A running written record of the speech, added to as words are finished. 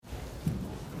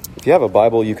If you have a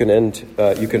Bible, you can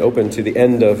open to the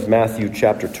end of Matthew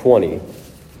chapter 20. We're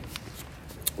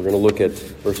going to look at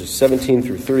verses 17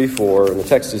 through 34, and the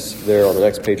text is there on the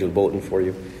next page of the bulletin for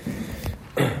you.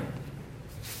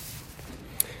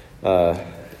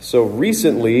 So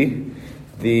recently,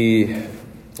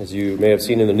 as you may have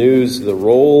seen in the news, the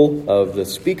role of the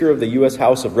Speaker of the U.S.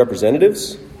 House of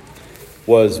Representatives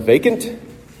was vacant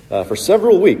for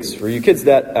several weeks. For you kids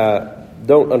that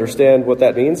don't understand what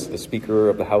that means, the Speaker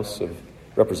of the House of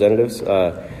Representatives,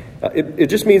 it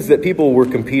just means that people were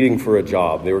competing for a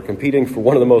job. They were competing for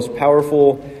one of the most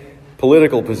powerful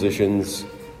political positions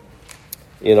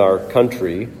in our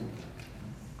country.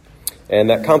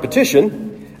 And that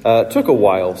competition took a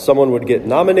while. Someone would get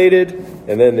nominated,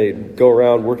 and then they'd go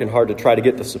around working hard to try to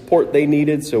get the support they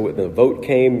needed. So when the vote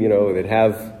came, they'd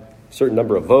have a certain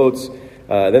number of votes.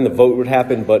 Then the vote would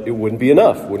happen, but it wouldn't be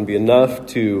enough. It wouldn't be enough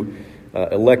to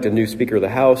elect a new Speaker of the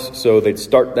House. So they'd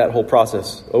start that whole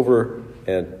process over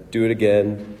and do it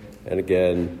again and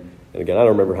again and again. I don't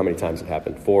remember how many times it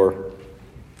happened. 4,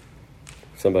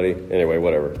 somebody, anyway,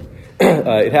 whatever.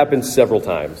 It happened several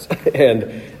times. And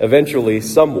eventually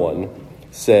someone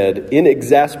said, in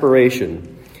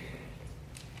exasperation,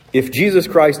 if Jesus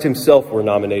Christ himself were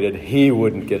nominated, he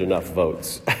wouldn't get enough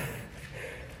votes.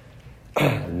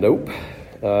 Nope.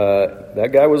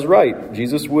 That guy was right.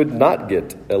 Jesus would not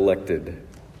get elected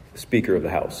Speaker of the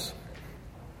House.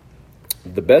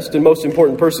 The best and most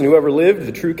important person who ever lived,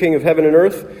 the true King of heaven and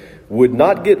earth, would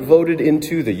not get voted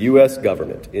into the U.S.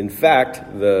 government. In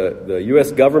fact, the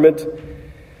U.S. government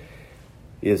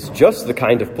is just the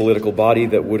kind of political body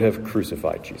that would have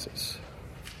crucified Jesus.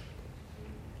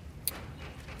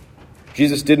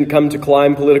 Jesus didn't come to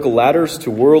climb political ladders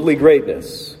to worldly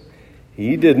greatness.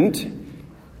 He didn't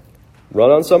run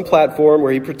on some platform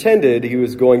where he pretended he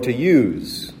was going to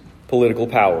use political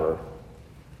power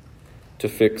to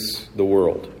fix the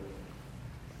world.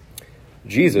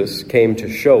 Jesus came to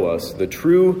show us the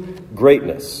true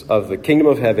greatness of the kingdom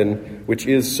of heaven, which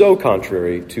is so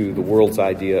contrary to the world's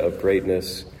idea of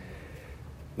greatness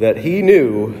that he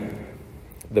knew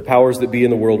the powers that be in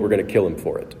the world were going to kill him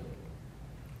for it.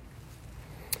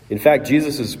 In fact,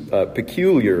 Jesus'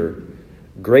 peculiar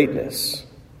greatness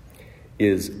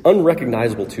is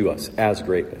unrecognizable to us as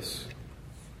greatness.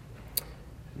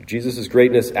 Jesus'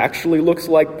 greatness actually looks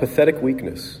like pathetic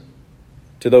weakness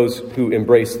to those who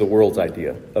embrace the world's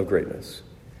idea of greatness.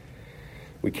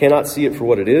 We cannot see it for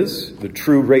what it is, the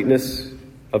true greatness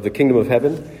of the kingdom of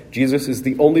heaven. Jesus is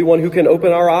the only one who can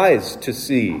open our eyes to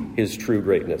see his true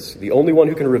greatness, the only one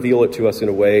who can reveal it to us in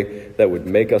a way that would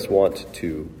make us want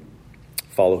to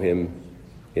follow him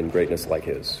in greatness like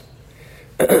his.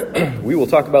 We will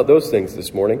talk about those things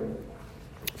this morning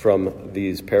from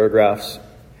these paragraphs.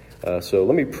 So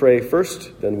let me pray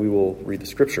first, then we will read the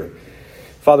scripture.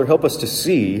 Father, help us to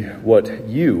see what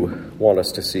you want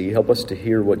us to see. Help us to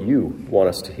hear what you want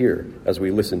us to hear as we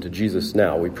listen to Jesus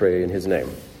now. We pray in his name.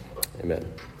 Amen.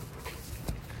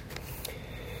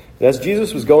 And as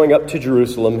Jesus was going up to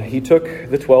Jerusalem, he took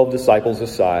the 12 disciples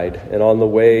aside, and on the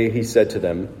way he said to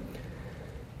them,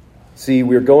 "See,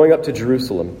 we are going up to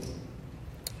Jerusalem,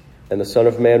 and the Son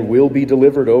of Man will be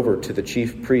delivered over to the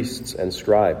chief priests and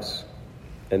scribes,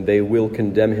 and they will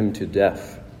condemn him to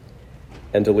death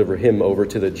and deliver him over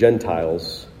to the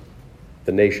Gentiles,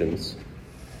 the nations,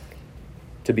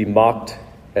 to be mocked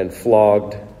and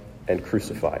flogged and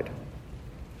crucified.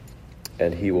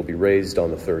 And he will be raised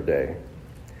on the third day."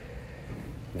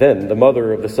 Then the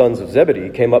mother of the sons of Zebedee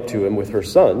came up to him with her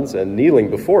sons, and kneeling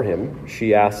before him,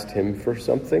 she asked him for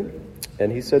something.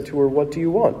 And he said to her, "What do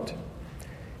you want?"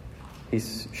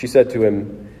 She said to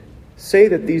him, "Say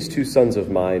that these 2 sons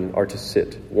of mine are to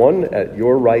sit, one at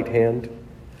your right hand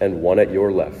and one at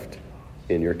your left,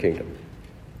 in your kingdom."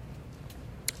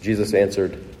 Jesus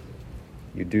answered,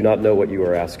 "You do not know what you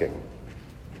are asking.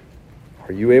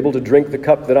 Are you able to drink the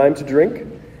cup that I am to drink?"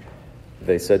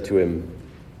 They said to him,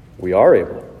 "We are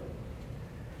able."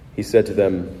 He said to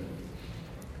them,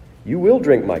 "You will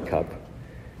drink my cup,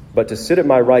 but to sit at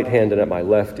my right hand and at my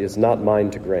left is not mine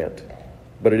to grant,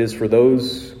 but it is for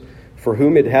those for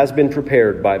whom it has been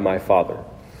prepared by my Father."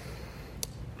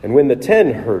 And when the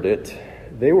 10 heard it,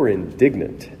 they were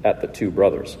indignant at the 2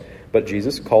 brothers. But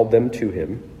Jesus called them to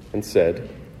him and said,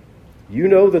 "You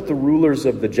know that the rulers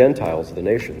of the Gentiles, the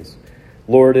nations,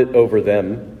 lord it over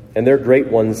them, and their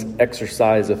great ones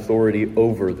exercise authority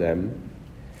over them.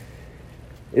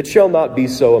 It shall not be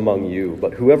so among you,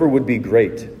 but whoever would be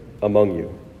great among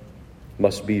you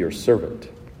must be your servant,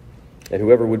 and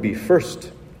whoever would be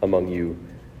first among you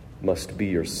must be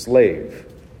your slave,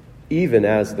 even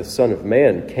as the Son of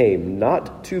Man came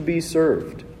not to be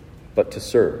served, but to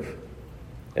serve,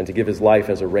 and to give his life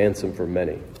as a ransom for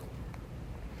many.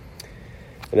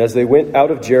 And as they went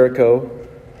out of Jericho,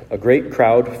 a great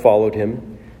crowd followed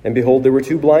him, and behold, there were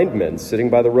two blind men sitting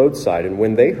by the roadside. And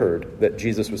when they heard that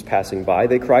Jesus was passing by,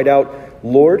 they cried out,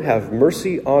 "Lord, have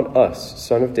mercy on us,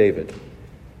 Son of David."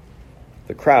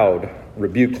 The crowd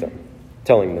rebuked them,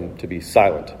 telling them to be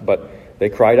silent. But they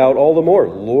cried out all the more,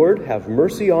 "Lord, have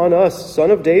mercy on us,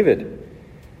 Son of David."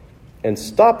 And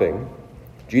stopping,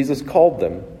 Jesus called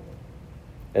them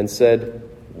and said,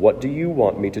 "What do you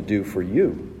want me to do for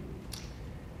you?"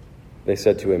 They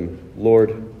said to him,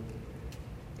 "Lord,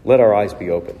 let our eyes be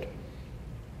opened."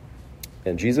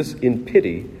 And Jesus, in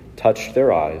pity, touched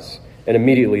their eyes, and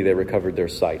immediately they recovered their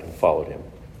sight and followed him.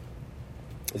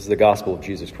 This is the gospel of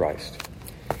Jesus Christ.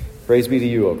 Praise be to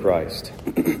you, O Christ.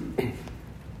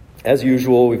 As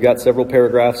usual, we've got several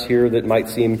paragraphs here that might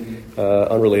seem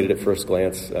unrelated at first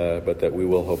glance, but that we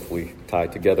will hopefully tie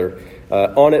together.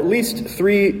 On at least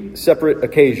 3 separate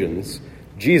occasions,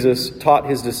 Jesus taught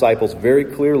his disciples very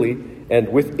clearly and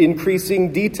with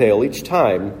increasing detail each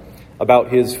time about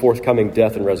his forthcoming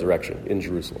death and resurrection in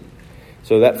Jerusalem.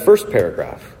 So that first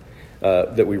paragraph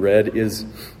that we read is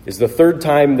the third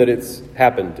time that it's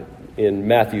happened in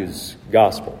Matthew's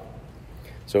gospel.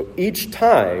 So each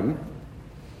time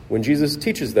when Jesus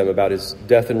teaches them about his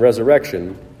death and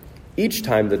resurrection, each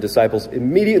time the disciples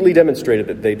immediately demonstrated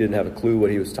that they didn't have a clue what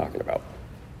he was talking about,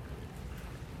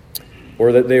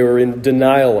 or that they were in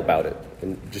denial about it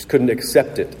and just couldn't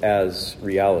accept it as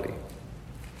reality.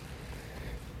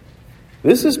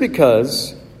 This is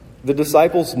because the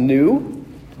disciples knew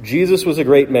Jesus was a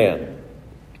great man.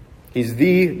 He's the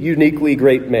uniquely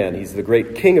great man. He's the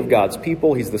great king of God's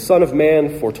people. He's the Son of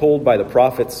Man foretold by the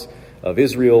prophets of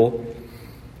Israel.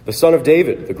 The Son of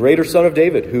David, the greater Son of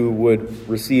David, who would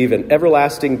receive an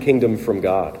everlasting kingdom from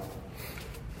God.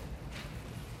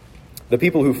 The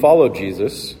people who followed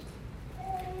Jesus,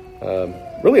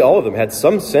 really all of them, had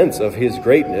some sense of his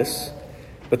greatness,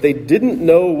 but they didn't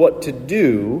know what to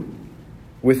do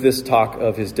with this talk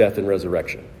of his death and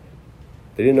resurrection.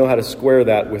 They didn't know how to square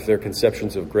that with their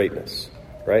conceptions of greatness,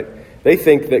 right? They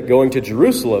think that going to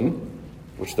Jerusalem,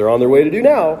 which they're on their way to do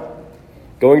now,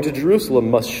 going to Jerusalem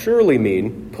must surely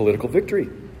mean political victory.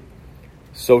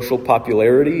 Social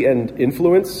popularity and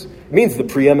influence means the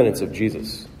preeminence of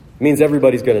Jesus. It means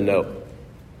everybody's going to know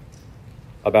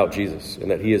about Jesus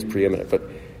and that he is preeminent. But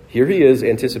here he is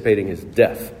anticipating his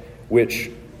death,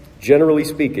 which, generally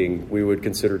speaking, we would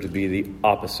consider to be the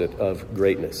opposite of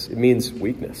greatness. It means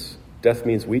weakness. Death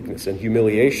means weakness and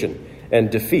humiliation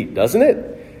and defeat, doesn't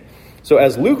it? So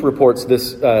as Luke reports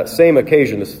this same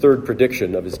occasion, this third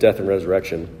prediction of his death and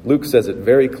resurrection, Luke says it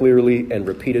very clearly and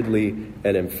repeatedly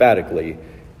and emphatically.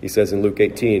 He says in Luke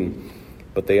 18,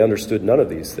 "But they understood none of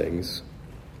these things.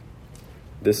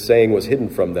 This saying was hidden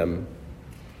from them,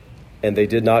 and they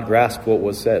did not grasp what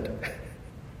was said."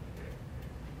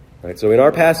 Right, so in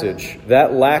our passage,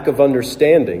 that lack of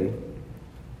understanding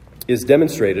is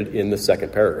demonstrated in the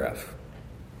second paragraph.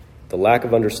 The lack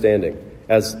of understanding,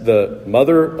 as the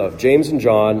mother of James and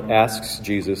John asks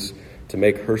Jesus to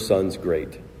make her sons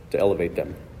great, to elevate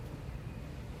them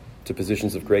to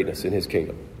positions of greatness in his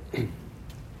kingdom.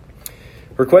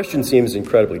 Her question seems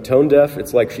incredibly tone deaf.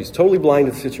 It's like she's totally blind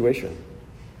to the situation.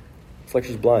 It's like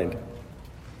she's blind.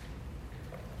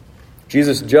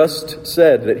 Jesus just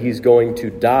said that he's going to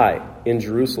die in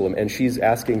Jerusalem, and she's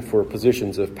asking for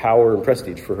positions of power and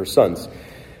prestige for her sons.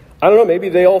 I don't know, maybe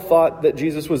they all thought that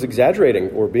Jesus was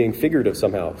exaggerating or being figurative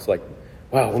somehow. It's like,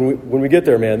 wow, when we get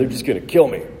there, man, they're just going to kill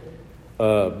me.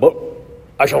 But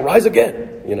I shall rise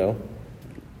again, you know.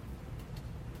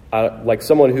 Like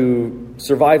someone who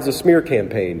survives a smear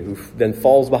campaign, who then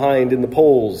falls behind in the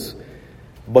polls,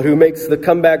 but who makes the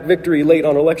comeback victory late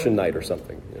on election night or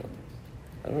something. You know.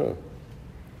 I don't know.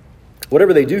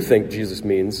 Whatever they do think Jesus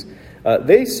means,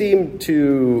 they seem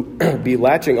to be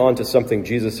latching on to something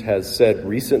Jesus has said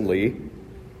recently,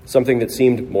 something that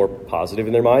seemed more positive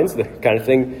in their minds, the kind of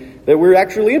thing that we're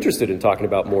actually interested in talking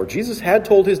about more. Jesus had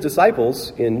told his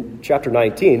disciples in chapter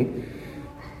 19,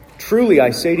 "Truly I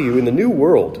say to you, in the new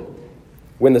world,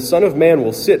 when the Son of Man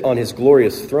will sit on his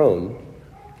glorious throne,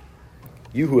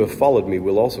 you who have followed me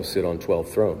will also sit on 12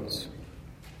 thrones."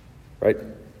 Right?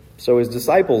 So his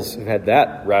disciples have had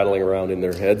that rattling around in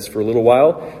their heads for a little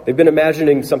while. They've been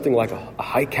imagining something like a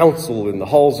high council in the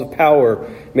halls of power,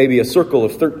 maybe a circle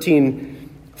of 13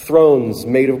 thrones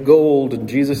made of gold, and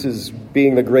Jesus is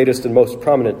being the greatest and most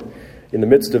prominent in the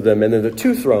midst of them. And then the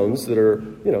 2 thrones that are,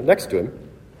 next to him,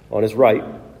 on his right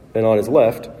and on his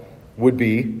left, would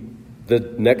be the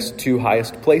next 2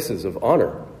 highest places of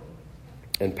honor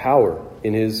and power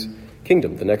in his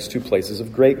kingdom, the next two places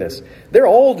of greatness. They're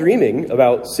all dreaming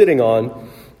about sitting on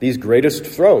these greatest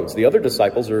thrones. The other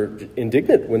disciples are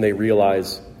indignant when they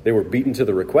realize they were beaten to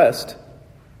the request.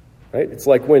 Right? It's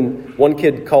like when one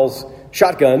kid calls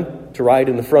shotgun to ride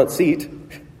in the front seat,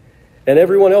 and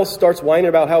everyone else starts whining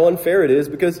about how unfair it is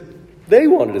because they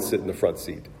wanted to sit in the front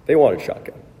seat. They wanted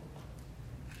shotgun.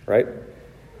 Right?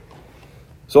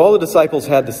 So all the disciples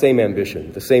had the same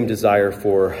ambition, the same desire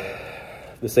for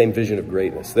the same vision of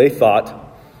greatness. They thought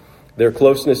their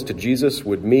closeness to Jesus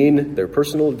would mean their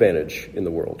personal advantage in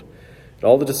the world. And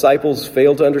all the disciples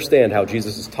failed to understand how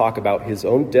Jesus' talk about his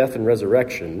own death and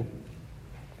resurrection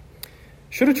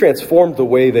should have transformed the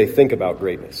way they think about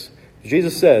greatness.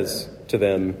 Jesus says to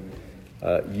them,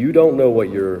 you don't know what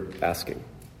you're asking.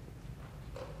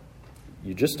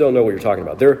 You just don't know what you're talking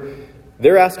about.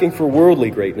 They're asking for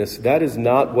worldly greatness. That is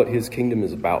not what his kingdom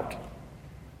is about.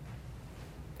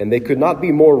 And they could not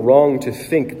be more wrong to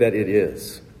think that it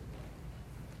is.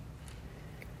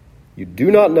 You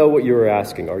do not know what you are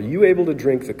asking. Are you able to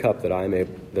drink the cup that I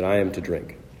am to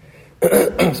drink?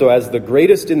 So as the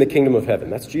greatest in the kingdom of heaven,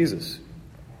 that's Jesus.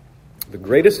 The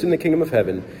greatest in the kingdom of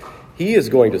heaven, he is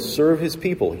going to serve his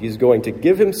people. He's going to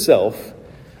give himself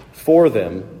for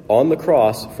them on the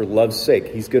cross for love's sake.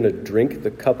 He's going to drink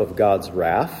the cup of God's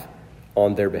wrath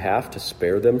on their behalf to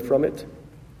spare them from it.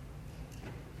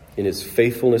 In his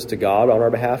faithfulness to God on our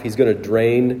behalf, he's going to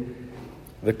drain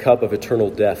the cup of eternal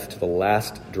death to the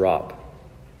last drop.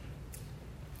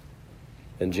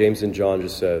 And James and John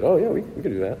just said, oh yeah, we could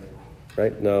do that.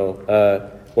 Right?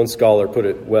 No. One scholar put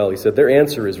it well. He said, their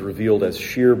answer is revealed as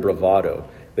sheer bravado.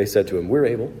 They said to him, we're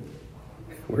able.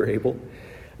 We're able.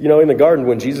 You know, in the garden,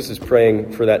 when Jesus is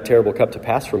praying for that terrible cup to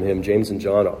pass from him, James and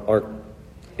John aren't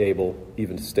able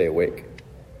even to stay awake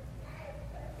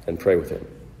and pray with him.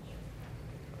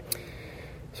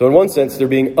 So in one sense, they're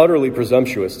being utterly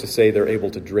presumptuous to say they're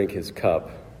able to drink his cup.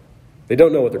 They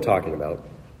don't know what they're talking about.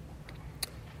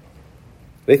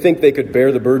 They think they could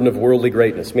bear the burden of worldly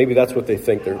greatness. Maybe that's what they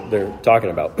think they're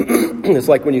talking about. It's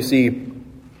like when you see,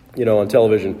 on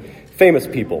television, famous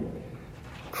people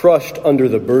crushed under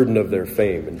the burden of their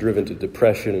fame and driven to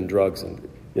depression and drugs and,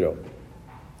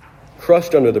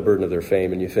 crushed under the burden of their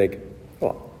fame, and you think,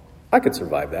 well, I could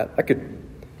survive that. I could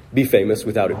be famous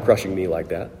without it crushing me like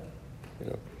that.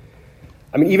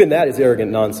 Even that is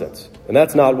arrogant nonsense. And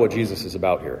that's not what Jesus is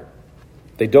about here.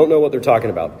 They don't know what they're talking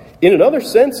about. In another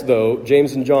sense, though,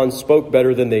 James and John spoke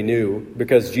better than they knew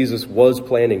because Jesus was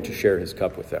planning to share his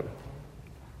cup with them.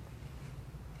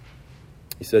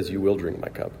 He says, you will drink my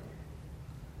cup.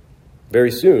 Very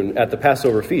soon, at the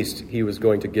Passover feast, he was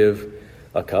going to give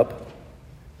a cup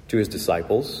to his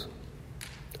disciples,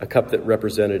 a cup that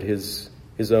represented his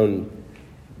own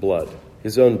blood,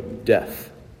 his own death,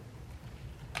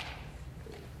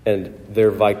 and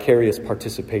their vicarious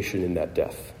participation in that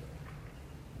death.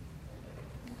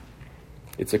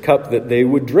 It's a cup that they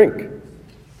would drink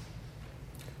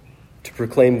to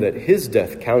proclaim that his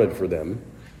death counted for them,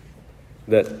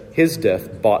 that his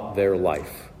death bought their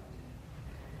life,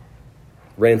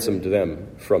 ransomed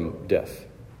them from death.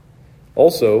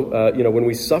 Also, when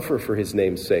we suffer for his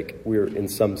name's sake, we're in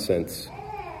some sense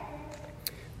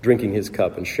drinking his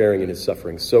cup and sharing in his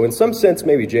sufferings. So in some sense,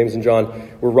 maybe James and John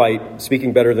were right,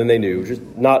 speaking better than they knew, just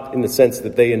not in the sense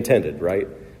that they intended, right?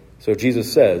 So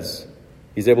Jesus says,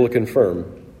 he's able to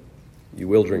confirm, you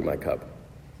will drink my cup.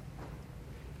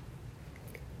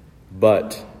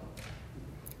 But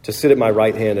to sit at my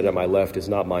right hand and at my left is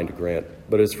not mine to grant,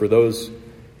 but is for those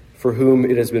for whom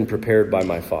it has been prepared by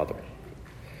my Father.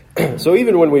 So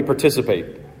even when we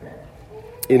participate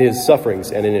in his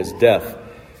sufferings and in his death,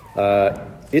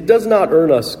 it does not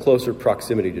earn us closer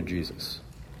proximity to Jesus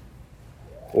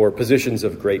or positions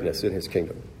of greatness in his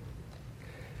kingdom.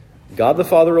 God the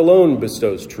Father alone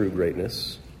bestows true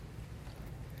greatness.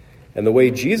 And the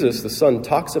way Jesus, the Son,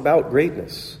 talks about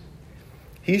greatness,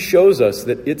 he shows us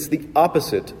that it's the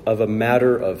opposite of a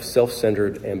matter of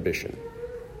self-centered ambition.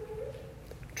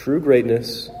 True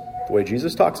greatness, the way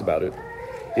Jesus talks about it,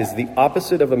 is the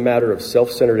opposite of a matter of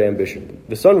self-centered ambition.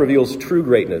 The Son reveals true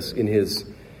greatness in his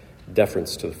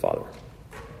deference to the Father,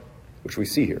 which we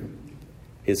see here.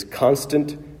 His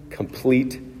constant,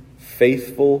 complete,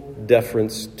 faithful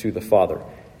deference to the Father.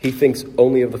 He thinks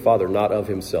only of the Father, not of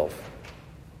himself,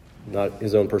 not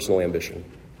his own personal ambition.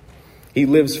 He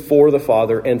lives for the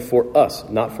Father and for us,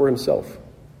 not for himself,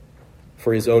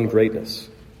 for his own greatness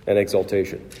and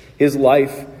exaltation. His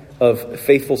life of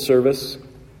faithful service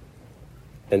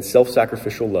and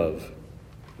self-sacrificial love,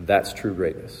 that's true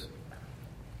greatness.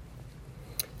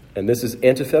 And this is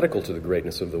antithetical to the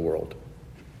greatness of the world.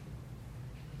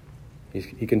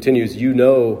 He continues, you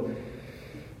know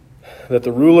that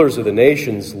the rulers of the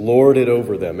nations lord it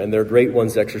over them, and their great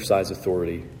ones exercise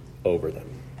authority over them.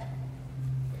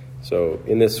 So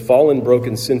in this fallen,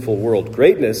 broken, sinful world,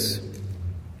 greatness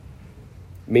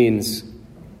means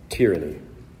tyranny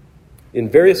in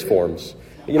various forms.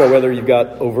 Whether you've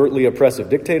got overtly oppressive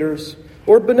dictators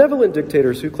or benevolent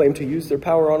dictators who claim to use their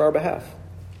power on our behalf.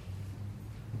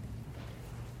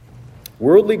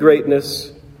 Worldly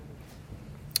greatness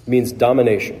means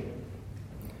domination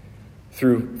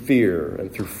through fear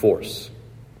and through force.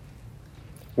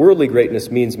 Worldly greatness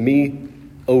means me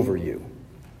over you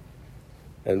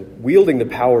and wielding the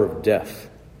power of death.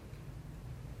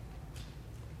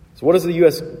 So what does the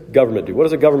U.S. government do? What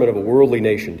does a government of a worldly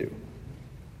nation do?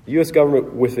 The U.S.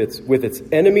 government with its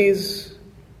enemies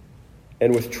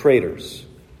and with traitors.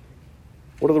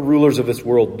 What do the rulers of this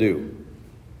world do?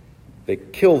 They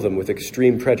kill them with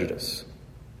extreme prejudice.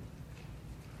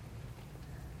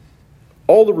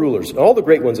 All the rulers, all the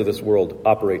great ones of this world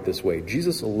operate this way.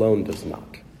 Jesus alone does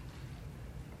not.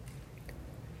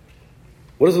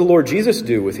 What does the Lord Jesus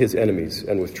do with his enemies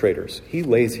and with traitors? He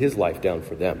lays his life down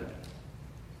for them,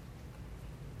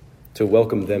 to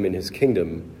welcome them in his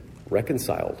kingdom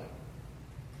reconciled,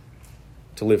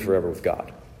 to live forever with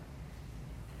God.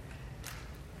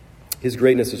 His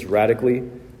greatness is radically,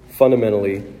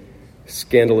 fundamentally,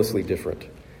 scandalously different.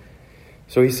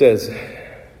 So he says,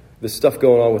 this stuff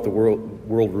going on with the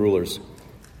world rulers,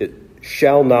 it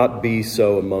shall not be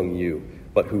so among you,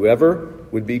 but whoever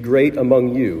would be great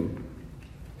among you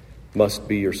must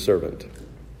be your servant.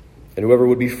 And whoever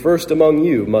would be first among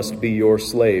you must be your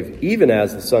slave, even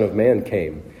as the Son of Man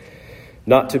came,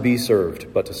 not to be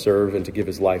served, but to serve and to give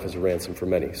his life as a ransom for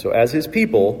many. So as his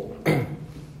people,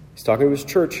 he's talking to his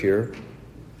church here,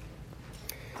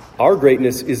 our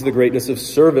greatness is the greatness of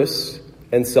service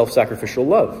and self-sacrificial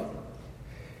love,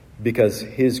 because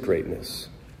his greatness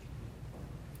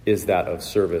is that of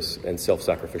service and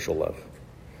self-sacrificial love.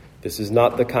 This is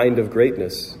not the kind of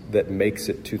greatness that makes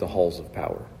it to the halls of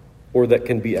power, or that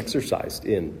can be exercised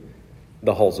in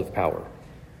the halls of power.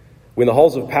 When the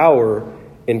halls of power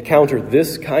encounter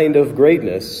this kind of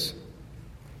greatness,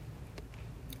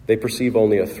 they perceive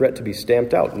only a threat to be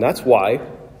stamped out. And that's why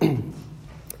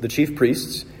the chief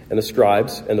priests and the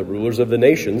scribes and the rulers of the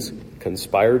nations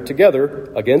conspired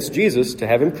together against Jesus to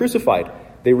have him crucified.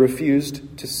 They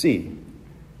refused to see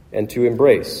and to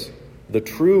embrace the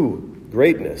true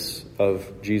greatness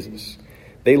of Jesus.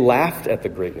 They laughed at the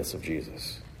greatness of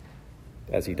Jesus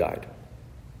as he died.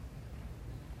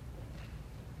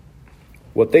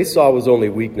 What they saw was only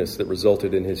weakness that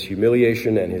resulted in his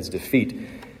humiliation and his defeat.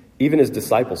 Even his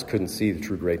disciples couldn't see the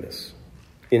true greatness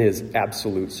in his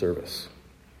absolute service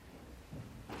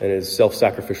and his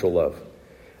self-sacrificial love,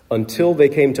 until they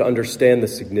came to understand the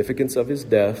significance of his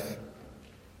death,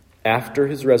 after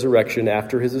his resurrection,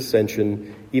 after his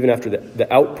ascension, even after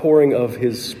the outpouring of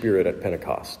his Spirit at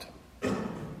Pentecost.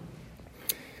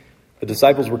 The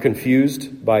disciples were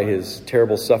confused by his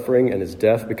terrible suffering and his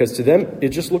death, because to them it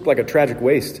just looked like a tragic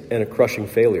waste and a crushing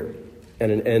failure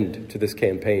and an end to this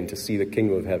campaign to see the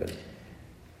kingdom of heaven.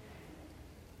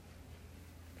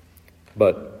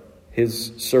 But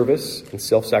his service and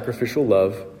self-sacrificial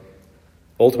love,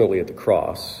 ultimately at the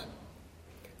cross,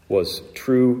 was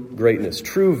true greatness,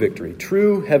 true victory,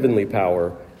 true heavenly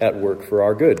power at work for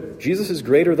our good. Jesus is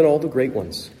greater than all the great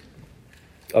ones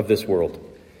of this world,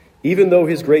 even though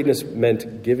his greatness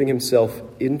meant giving himself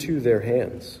into their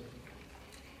hands.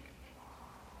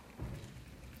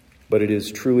 But it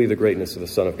is truly the greatness of the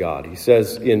Son of God. He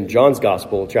says in John's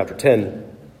Gospel, chapter 10,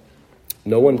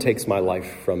 "No one takes my life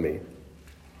from me,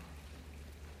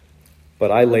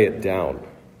 but I lay it down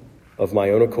of my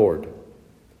own accord.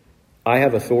 I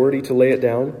have authority to lay it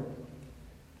down,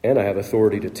 and I have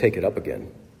authority to take it up again.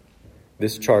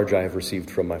 This charge I have received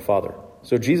from my Father."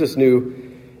 So Jesus knew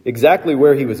exactly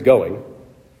where he was going.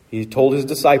 He told his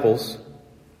disciples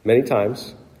many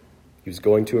times he was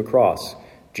going to a cross.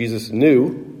 Jesus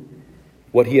knew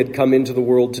what he had come into the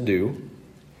world to do.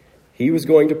 He was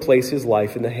going to place his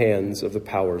life in the hands of the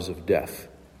powers of death.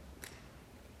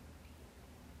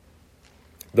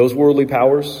 Those worldly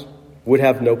powers would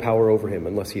have no power over him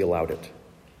unless he allowed it.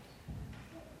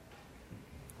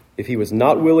 If he was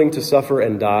not willing to suffer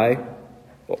and die,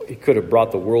 well, he could have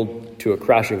brought the world to a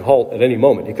crashing halt at any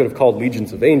moment. He could have called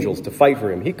legions of angels to fight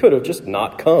for him. He could have just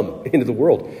not come into the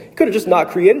world. He could have just not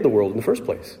created the world in the first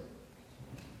place.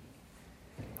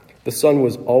 The Son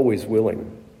was always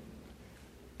willing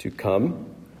to come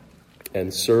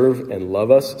and serve and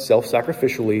love us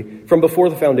self-sacrificially from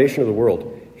before the foundation of the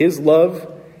world. His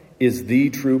love is the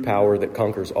true power that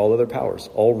conquers all other powers,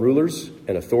 all rulers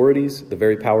and authorities, the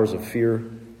very powers of fear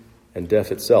and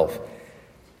death itself.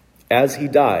 as he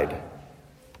died,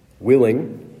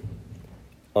 willing,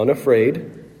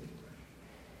 unafraid,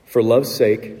 for love's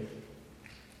sake,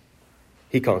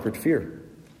 he conquered fear.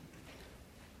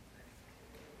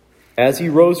 As he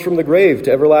rose from the grave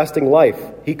to everlasting life,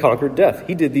 he conquered death.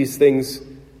 He did these things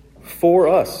for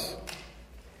us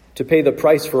to pay the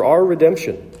price for our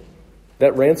redemption,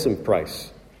 that ransom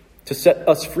price, to set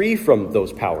us free from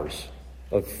those powers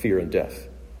of fear and death.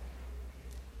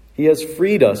 He has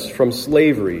freed us from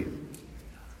slavery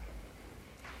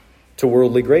to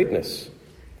worldly greatness.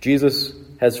 Jesus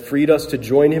has freed us to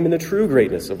join him in the true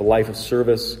greatness of a life of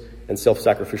service and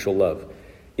self-sacrificial love.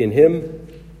 In him,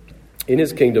 in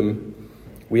his kingdom,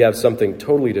 we have something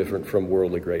totally different from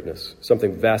worldly greatness,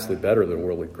 something vastly better than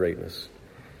worldly greatness.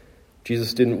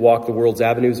 Jesus didn't walk the world's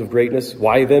avenues of greatness.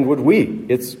 Why then would we?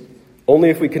 It's only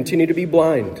if we continue to be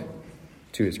blind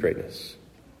to his greatness.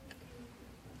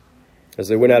 As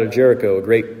they went out of Jericho, a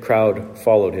great crowd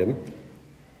followed him.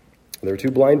 There were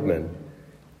two blind men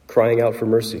crying out for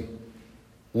mercy.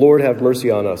 "Lord, have mercy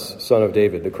on us, Son of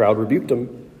David." The crowd rebuked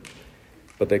them,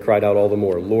 but they cried out all the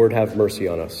more, "Lord, have mercy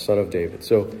on us, Son of David."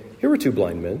 So here were two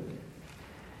blind men.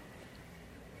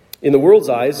 In the world's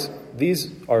eyes,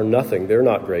 these are nothing. They're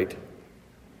not great.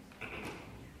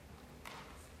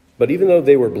 But even though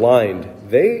they were blind,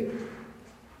 they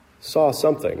saw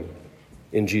something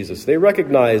in Jesus. They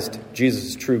recognized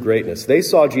Jesus' true greatness. They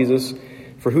saw Jesus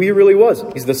for who he really was.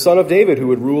 He's the Son of David who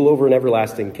would rule over an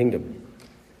everlasting kingdom,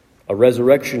 a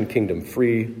resurrection kingdom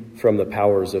free from the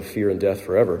powers of fear and death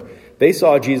forever. They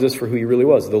saw Jesus for who he really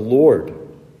was, the Lord.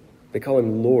 They call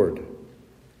him Lord,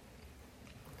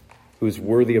 who is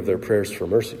worthy of their prayers for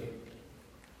mercy.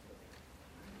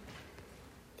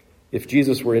 If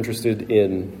Jesus were interested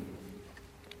in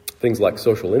things like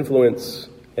social influence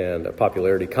and a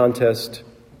popularity contest,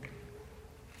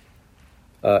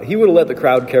 he would have let the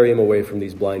crowd carry him away from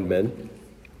these blind men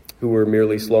who were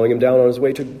merely slowing him down on his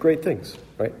way to great things,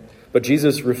 right? But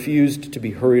Jesus refused to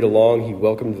be hurried along. He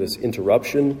welcomed this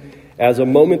interruption as a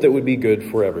moment that would be good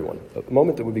for everyone, a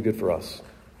moment that would be good for us.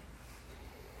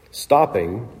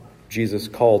 Stopping, Jesus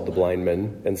called the blind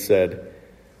men and said,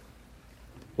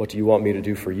 "What do you want me to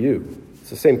do for you?"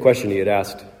 It's the same question he had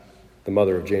asked the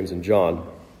mother of James and John.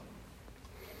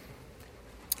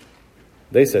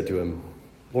 They said to him,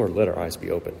 "Lord, let our eyes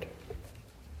be opened."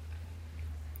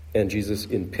 And Jesus,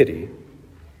 in pity,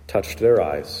 touched their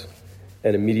eyes,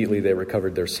 and immediately they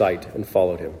recovered their sight and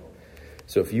followed him.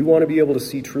 So if you want to be able to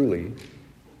see truly,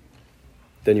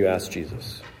 then you ask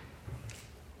Jesus.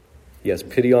 He has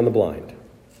pity on the blind.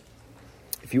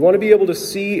 If you want to be able to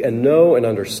see and know and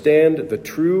understand the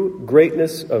true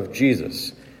greatness of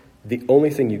Jesus, the only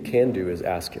thing you can do is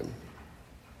ask him.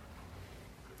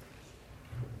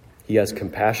 He has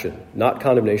compassion, not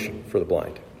condemnation, for the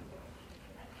blind.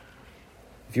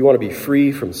 If you want to be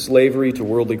free from slavery to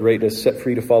worldly greatness, set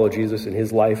free to follow Jesus in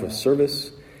his life of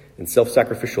service and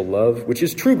self-sacrificial love, which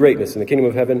is true greatness in the kingdom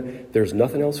of heaven, there's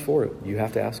nothing else for it. You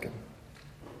have to ask him.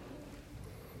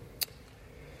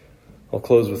 I'll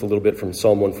close with a little bit from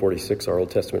Psalm 146, our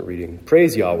Old Testament reading.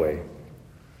 Praise Yahweh.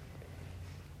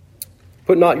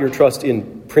 Put not your trust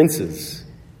in princes,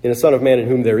 in a son of man in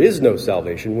whom there is no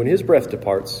salvation. When his breath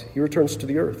departs, he returns to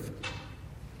the earth.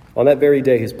 On that very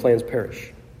day, his plans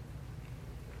perish.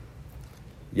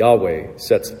 Yahweh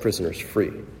sets the prisoners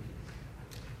free.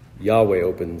 Yahweh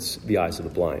opens the eyes of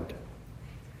the blind.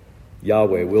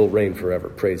 Yahweh will reign forever.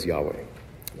 Praise Yahweh.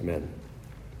 Amen.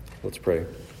 Let's pray.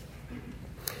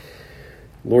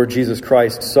 Lord Jesus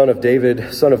Christ, Son of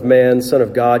David, Son of man, Son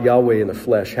of God, Yahweh in the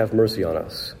flesh, have mercy on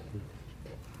us.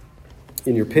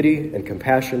 In your pity and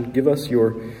compassion, give us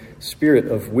your spirit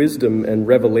of wisdom and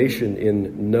revelation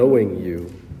in knowing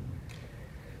you.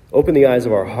 Open the eyes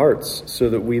of our hearts so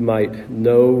that we might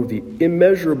know the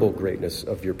immeasurable greatness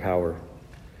of your power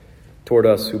toward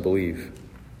us who believe,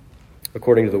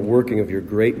 according to the working of your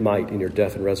great might in your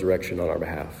death and resurrection on our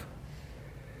behalf.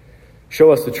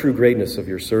 Show us the true greatness of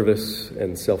your service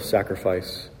and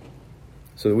self-sacrifice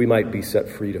so that we might be set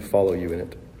free to follow you in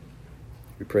it.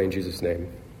 We pray in Jesus'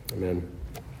 name. Amen.